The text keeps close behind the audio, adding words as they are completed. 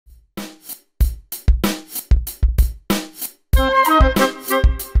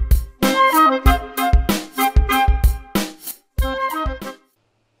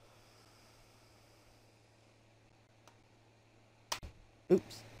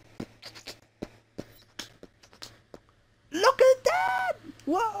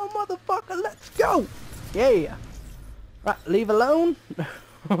Whoa, motherfucker, let's go! Yeah. Right, leave alone.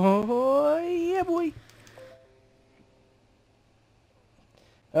 Oh, yeah, boy.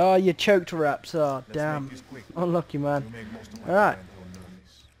 Oh, you choked raps. Oh, damn. Unlucky, man. Alright.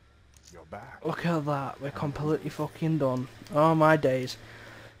 Look at that. We're completely fucking done. Oh, my days.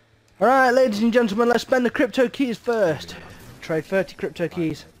 Alright, ladies and gentlemen, let's spend the crypto keys first. Trade 30 crypto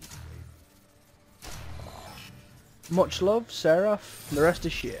keys. Much love, Seraph. The rest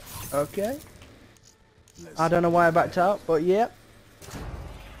is shit. Okay. I don't know why I backed out, but yep.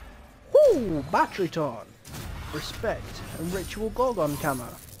 Woo! Battery torn. Respect and ritual Gorgon camo.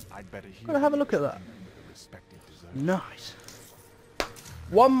 Gotta have a look at that. Nice.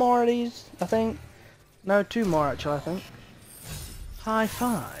 One more of these, I think. No, two more actually, I think. High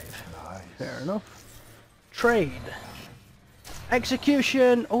five. Fair enough. Trade.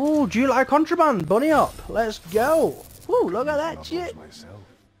 Execution. Oh, July contraband. Bunny up. Let's go. Woo, look at that shit.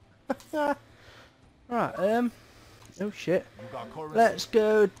 Right, oh shit. Let's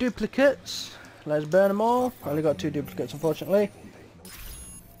go duplicates. Let's burn them all. Only got 2 duplicates, unfortunately.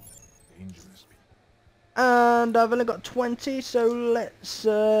 And I've only got 20, so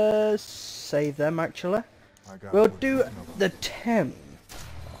let's save them actually. We'll do the 10.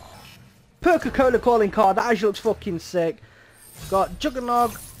 Coca-Cola calling card. That actually looks fucking sick. Got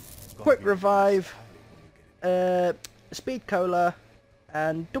Juggernog, Quick Revive, Speed Cola,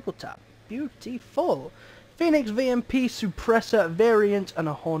 and Double Tap. Beautiful. Phoenix VMP Suppressor variant and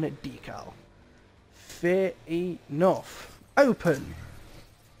a Hornet decal. Fair enough. Open.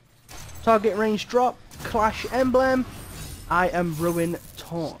 Target range drop. Clash emblem. I am Ruin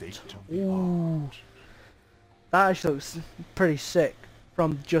Taunt. Ooh. That actually looks pretty sick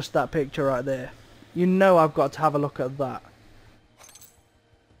from just that picture right there. You know I've got to have a look at that.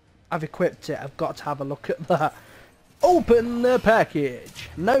 I've equipped it. I've got to have a look at that. Open the package.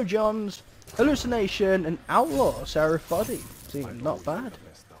 No Johns. Hallucination and Outlaw Seraph Body. See, not bad.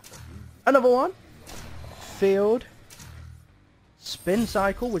 Another one. Field. Spin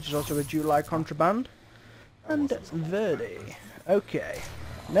Cycle, which is also a July contraband. And Verdi. Okay.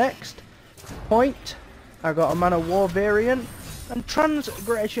 Next. Point. I got a Man of War variant. And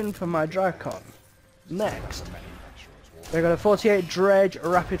Transgression for my Dracon. Next. We got a 48 Dredge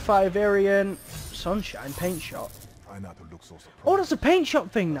Rapid Fire variant. Sunshine Paint Shot. Oh, that's a paint shop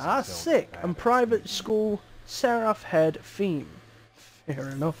thing now. That's sick. And Private School Seraph Head theme. Fair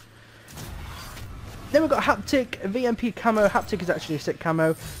enough. Then we've got Haptic VMP camo. Haptic is actually a sick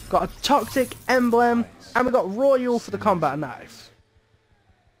camo. Got a Toxic emblem. And we've got Royal for the combat knife.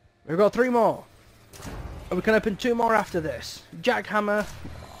 We've got 3 more. And we can open 2 more after this. Jackhammer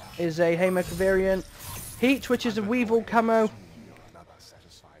is a Haymaker variant. Heat, which is a Weevil camo.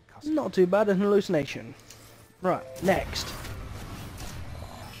 Not too bad. And Hallucination. Right, next.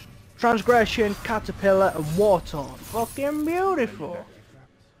 Transgression, Caterpillar, and Warthorn. Fucking beautiful.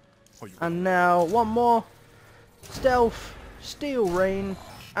 And now, one more. Stealth, Steel Rain,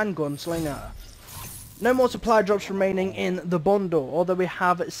 and Gunslinger. No more supply drops remaining in the bundle, although we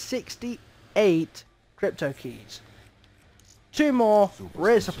have 68 crypto keys. 2 more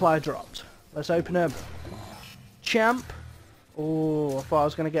rare supply dropped. Let's open them. Champ. Oh, I thought I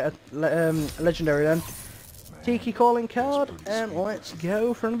was going to get a legendary then. Tiki calling card, and let's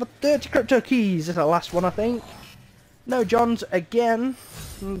go for another 30 crypto keys. This is the last one, I think. No Johns again.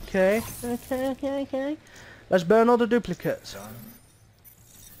 Okay. Let's burn all the duplicates.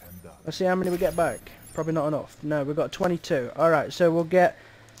 Let's see how many we get back. Probably not enough. No, we've got 22. Alright, so we'll get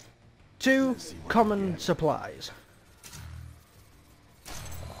 2 common supplies.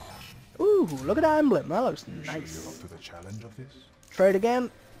 Ooh, look at that emblem. That looks nice. Trade again.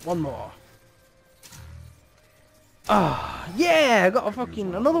 1 more. Ah, oh, yeah, I got a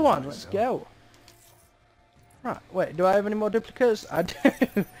fucking another one. Let's go. Right, wait, do I have any more duplicates? I do.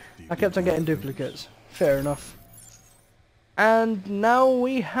 I kept on getting duplicates. Fair enough. And now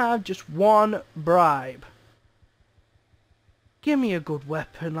we have just 1 bribe. Give me a good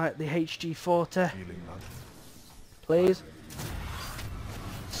weapon like the HG40. Please.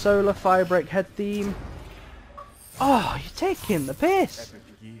 Solar Firebreak head theme. Oh, you're taking the piss.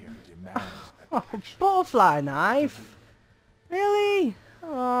 Oh, butterfly knife? Really?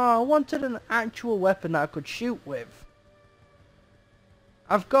 Oh, I wanted an actual weapon that I could shoot with.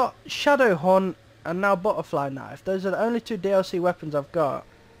 I've got Shadow Hunt and now butterfly knife. Those are the only 2 DLC weapons I've got.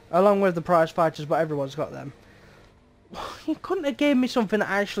 Along with the prize fighters, but everyone's got them. You couldn't have gave me something that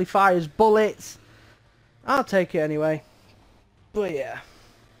actually fires bullets. I'll take it anyway. But yeah.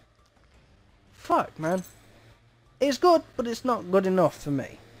 Fuck, man. It's good, but it's not good enough for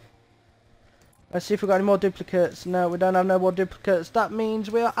me. Let's see if we've got any more duplicates. No, we don't have no more duplicates. That means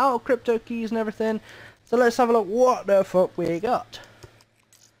we are out of crypto keys and everything. So let's have a look what the fuck we got.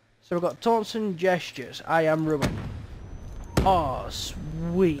 So we've got taunts and gestures. I am ruined. Oh,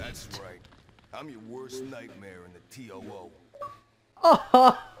 sweet. That's right. I'm your worst nightmare in the TOO.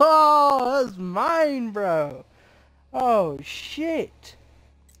 Oh, that's mine, bro. Oh, shit.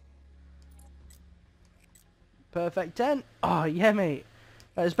 Perfect 10. Oh, yeah, mate.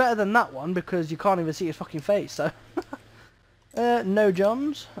 It's better than that one because you can't even see his fucking face, so. No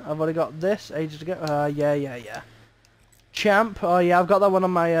Johns. I've already got this ages ago. Yeah. Champ. Oh, yeah, I've got that one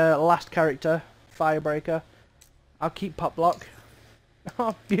on my last character. Firebreaker. I'll keep Pop Lock.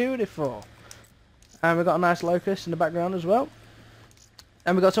 Oh, beautiful. And we've got a nice Locust in the background as well.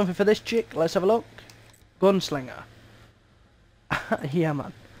 And we've got something for this chick. Let's have a look. Gunslinger. Yeah,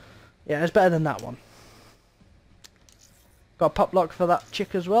 man. Yeah, it's better than that one. Got a Pop Lock for that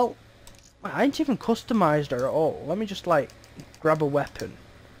chick as well. I ain't even customized her at all. Let me just, like, grab a weapon.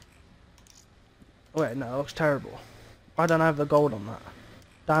 Wait, no, that looks terrible. Why don't I have the gold on that?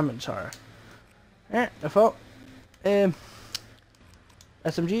 Diamond, sorry. Yeah, I thought. SMGs,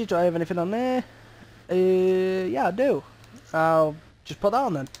 do I have anything on there? Yeah, I do. I'll just put that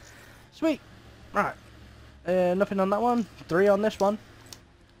on then. Sweet. Right. Nothing on that one. 3 on this one.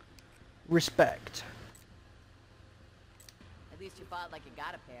 Respect. At least you fought like you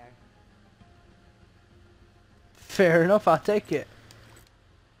got a pair. Fair enough, I'll take it.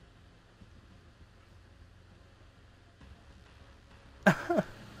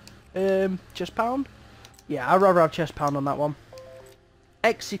 Chest pound? Yeah, I'd rather have chest pound on that one.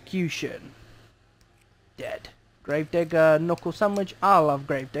 Execution. Dead. Gravedigger, knuckle sandwich. I love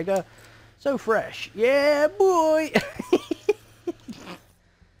Gravedigger. So fresh. Yeah, boy!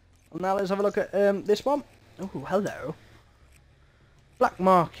 Now let's have a look at this one. Oh, hello. Black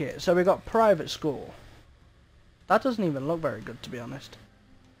market. So we got private school. That doesn't even look very good, to be honest.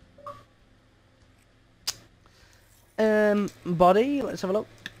 Body. Let's have a look.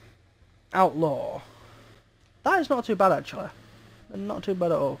 Outlaw. That is not too bad, actually. Not too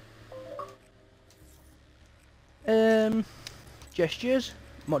bad at all. Gestures.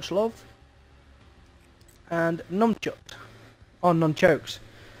 Much love. And nunchuck. Oh, nunchokes.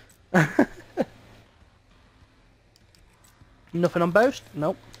 Nothing on boast?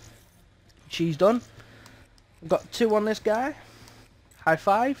 Nope. She's done. We've got 2 on this guy. High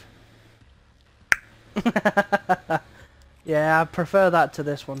 5. Yeah, I prefer that to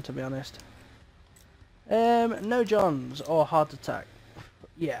this one, to be honest. No Johns or heart attack.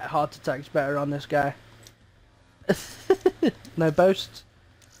 Yeah, heart attack's better on this guy. No boasts.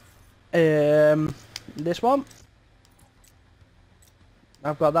 This one.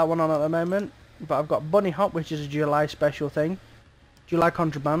 I've got that one on at the moment. But I've got Bunny Hop, which is a July special thing. July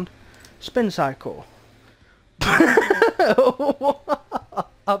contraband. Spin cycle.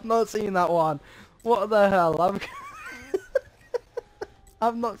 I've not seen that one. What the hell?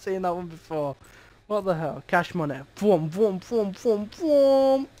 I've not seen that one before. What the hell? Cash money. Vroom, vroom, vroom, vroom,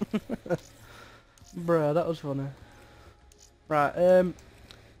 vroom. Bruh, that was funny. Right,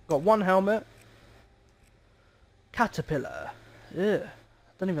 got 1 helmet. Caterpillar. Ugh,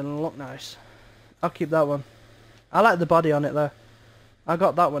 don't even look nice. I'll keep that one. I like the body on it though. I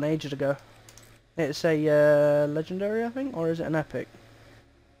got that one ages ago. It's a legendary, I think, or is it an epic?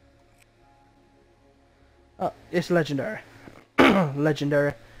 Oh, it's legendary.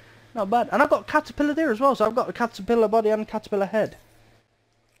 Legendary. Not bad. And I've got caterpillar there as well, so I've got a caterpillar body and caterpillar head.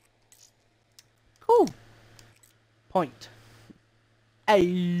 Cool. Point.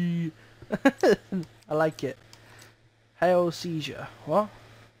 Ay. I like it. Hail seizure. What?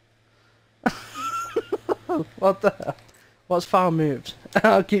 What the hell? What's foul moves?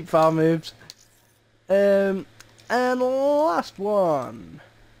 I'll keep foul moves. And last one.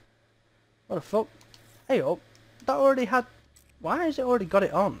 What the fuck? Hey up. That already had... Why has it already got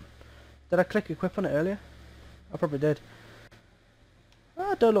it on? Did I click equip on it earlier? I probably did.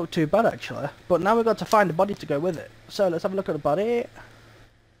 That don't look too bad actually. But now we've got to find a body to go with it. So let's have a look at the body.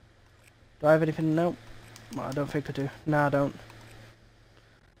 Do I have anything? Nope. Well, I don't think I do. No, I don't.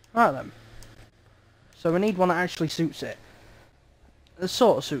 Right then. So we need one that actually suits it. It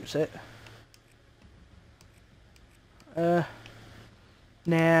sort of suits it.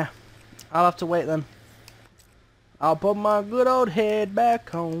 Nah. I'll have to wait then. I'll put my good old head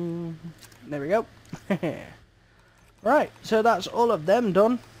back on. There we go. Right, so that's all of them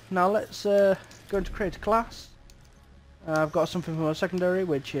done. Now let's go into create a class. I've got something for my secondary,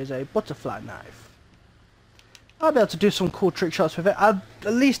 which is a butterfly knife. I'll be able to do some cool trick shots with it. At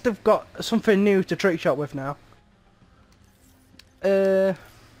least I've got something new to trick shot with now. My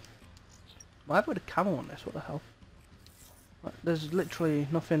Why have I got a camera on this? What the hell? There's literally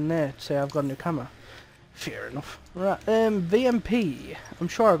nothing there to say I've got a new camera. Fair enough. Right, VMP. I'm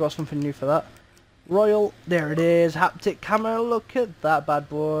sure I got something new for that. Royal, there it is. Haptic camera, look at that bad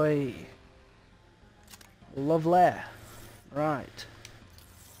boy. Lovely. Right.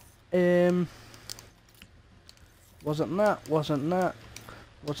 Wasn't that.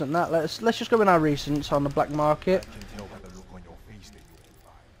 Let's just go in our recents on the black market.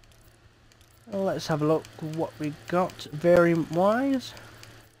 Let's have a look what we got variant wise,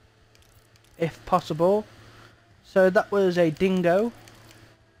 if possible. So that was a dingo.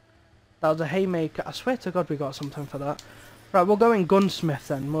 That was a haymaker. I swear to God we got something for that. Right, we'll go in gunsmith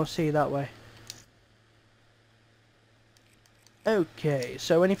then. We'll see that way. Okay,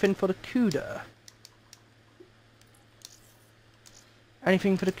 so anything for the COD?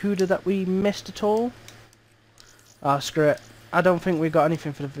 Anything for the COD that we missed at all? Ah, screw it. I don't think we got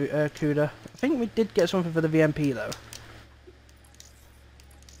anything for the COD. I think we did get something for the VMP though.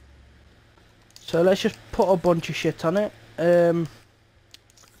 So let's just put a bunch of shit on it. And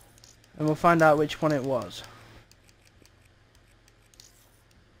we'll find out which one it was.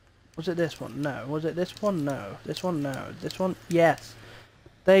 Was it this one? No. Was it this one? No. This one? No. This one? Yes.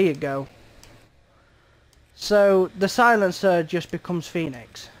 There you go. So the silencer just becomes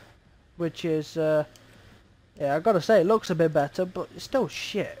Phoenix, which is yeah, I gotta say it looks a bit better, but it's still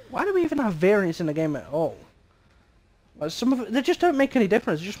shit. Why do we even have variants in the game at all? Like, some of it, they just don't make any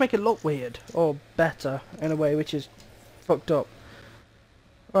difference. They just make it look weird or better in a way, which is fucked up.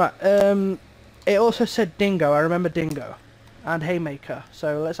 Right. It also said dingo. I remember dingo and haymaker.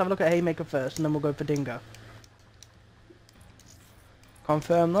 So let's have a look at haymaker first, and then we'll go for dingo.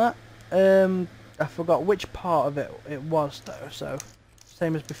 Confirm that. I forgot which part of it was though, so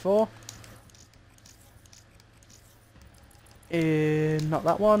same as before. Not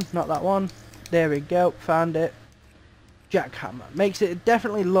that one, not that one. There we go, found it. Jackhammer. Makes it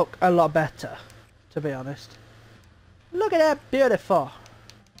definitely look a lot better, to be honest. Look at that, beautiful.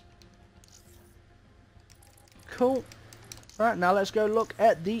 Cool. Right, now let's go look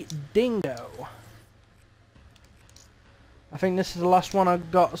at the dingo. I think this is the last one I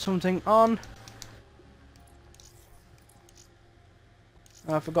got something on.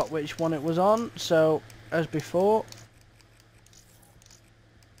 I forgot which one it was on, so as before.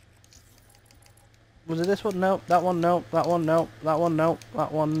 Was it this one? No. That one? No. That one? No. That one? No.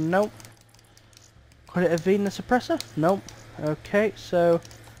 That one? No. Could it have been the suppressor? Nope. Okay, so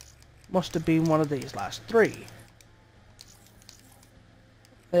must have been one of these last three.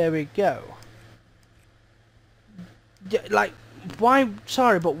 There we go. Yeah, like, why?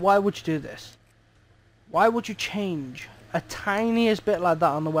 Sorry, but why would you do this? Why would you change a tiniest bit like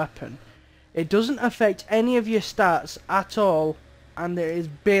that on the weapon? It doesn't affect any of your stats at all, and there is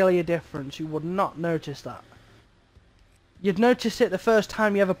barely a difference. You would not notice that. You'd notice it the first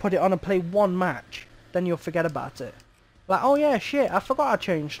time you ever put it on and play one match, then you'll forget about it. Like, oh yeah, shit, I forgot I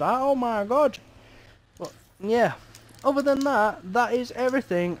changed that, oh my god. But yeah, other than that, that is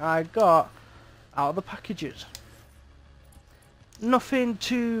everything I got out of the packages. Nothing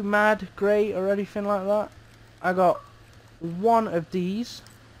too mad, great, or anything like that. I got one of these.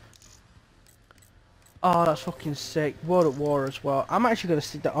 Oh, that's fucking sick. World at War as well. I'm actually going to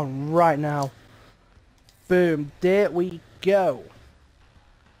stick that on right now. Boom. There we go.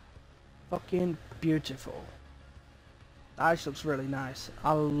 Fucking beautiful. That actually looks really nice.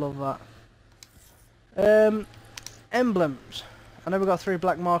 I love that. Emblems. I know we've got 3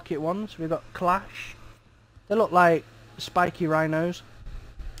 black market ones. We've got Clash. They look like spiky rhinos.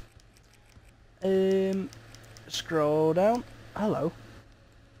 Scroll down. Hello.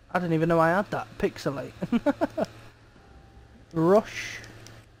 I didn't even know I had that. Pixelate. Rush.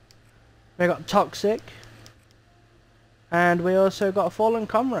 We got Toxic. And we also got a Fallen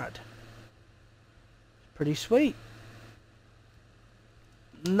Comrade. Pretty sweet.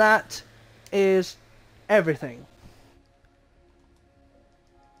 And that is everything.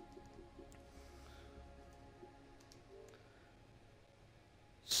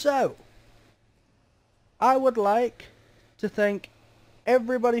 So, I would like to thank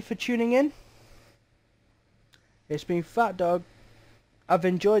everybody for tuning in. It's been Fat Dog. I've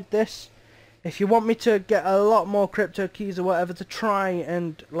enjoyed this. If you want me to get a lot more crypto keys or whatever to try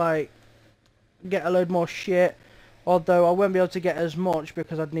and like get a load more shit, although I won't be able to get as much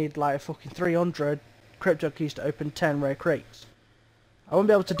because I'd need like fucking 300 crypto keys to open 10 rare crates. I won't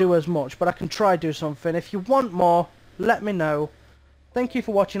be able to do as much, but I can try do something. If you want more, let me know. Thank you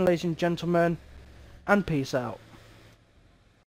for watching, ladies and gentlemen, and peace out.